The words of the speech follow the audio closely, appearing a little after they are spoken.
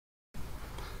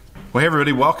Well, hey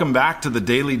everybody, welcome back to the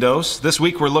Daily Dose. This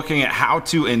week we're looking at how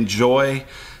to enjoy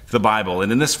the Bible.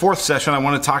 And in this fourth session, I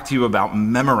want to talk to you about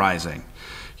memorizing.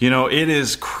 You know, it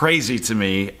is crazy to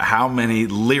me how many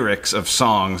lyrics of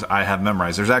songs I have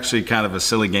memorized. There's actually kind of a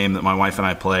silly game that my wife and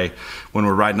I play when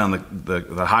we're riding on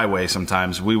the highway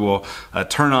sometimes. We will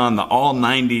turn on the all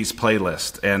 90s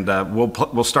playlist, and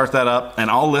we'll start that up,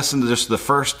 and I'll listen to just the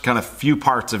first kind of few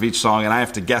parts of each song, and I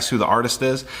have to guess who the artist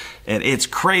is. And it's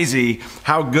crazy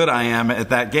how good I am at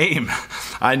that game.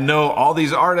 I know all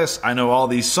these artists, I know all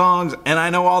these songs, and I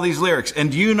know all these lyrics.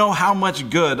 And do you know how much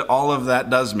good all of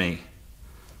that does me?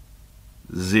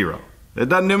 Zero. It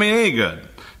doesn't do me any good.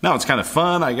 Now, it's kind of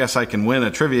fun. I guess I can win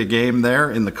a trivia game there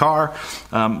in the car.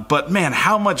 But man,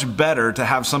 how much better to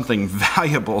have something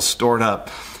valuable stored up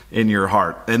in your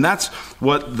heart. And that's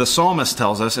what the psalmist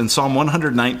tells us in Psalm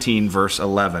 119, verse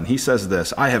 11. He says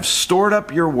this, "I have stored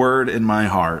up your word in my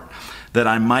heart that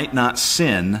I might not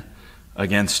sin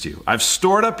against you." I've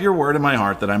stored up your word in my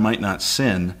heart that I might not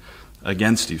sin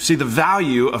against you. See, the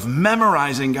value of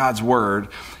memorizing God's word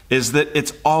is that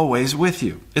it's always with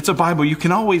you. It's a Bible you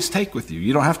can always take with you.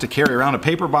 You don't have to carry around a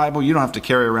paper Bible. You don't have to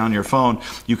carry around your phone.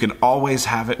 You can always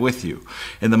have it with you.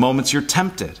 In the moments you're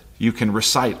tempted, you can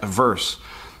recite a verse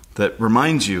that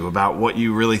reminds you about what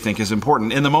you really think is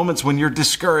important. In the moments when you're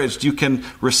discouraged, you can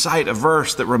recite a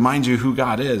verse that reminds you who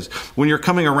God is. When you're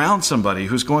coming around somebody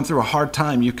who's going through a hard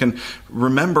time, you can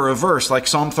remember a verse like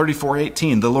Psalm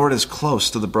 34:18. "The Lord is close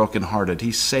to the brokenhearted.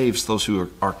 He saves those who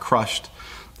are crushed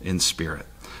in spirit."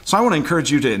 So I want to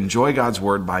encourage you to enjoy God's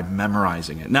word by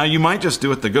memorizing it. Now, you might just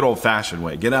do it the good old-fashioned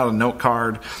way. Get out a note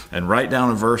card and write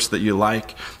down a verse that you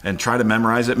like and try to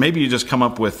memorize it. Maybe you just come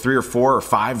up with 3 or 4 or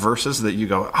 5 verses that you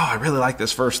go, "Oh, I really like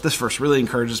this verse. This verse really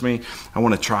encourages me. I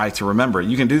want to try to remember it."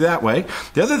 You can do that way.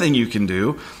 The other thing you can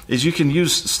do is you can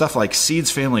use stuff like Seeds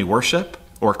Family Worship,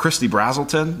 or Christy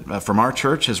Brazelton from our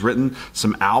church has written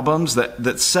some albums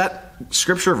that set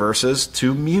scripture verses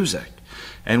to music.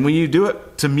 And when you do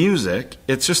it to music,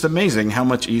 it's just amazing how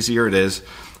much easier it is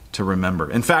to remember.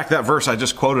 In fact, that verse I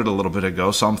just quoted a little bit ago,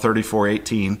 Psalm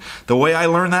 34:18, the way I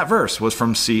learned that verse was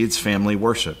from Seeds Family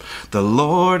Worship. "The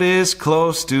Lord is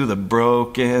close to the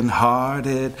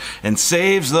brokenhearted and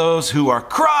saves those who are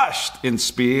crushed in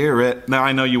spirit." Now,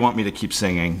 I know you want me to keep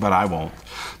singing, but I won't.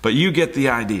 But you get the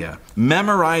idea.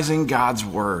 Memorizing God's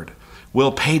word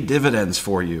will pay dividends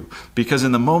for you, because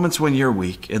in the moments when you're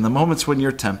weak, in the moments when you're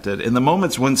tempted, in the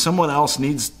moments when someone else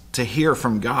needs to hear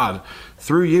from God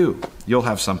through you, you'll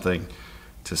have something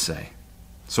to say.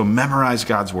 So memorize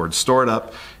God's word, store it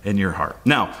up in your heart.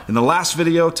 Now, in the last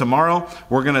video tomorrow,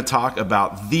 we're going to talk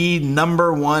about the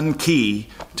number one key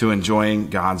to enjoying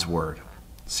God's word.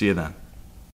 See you then.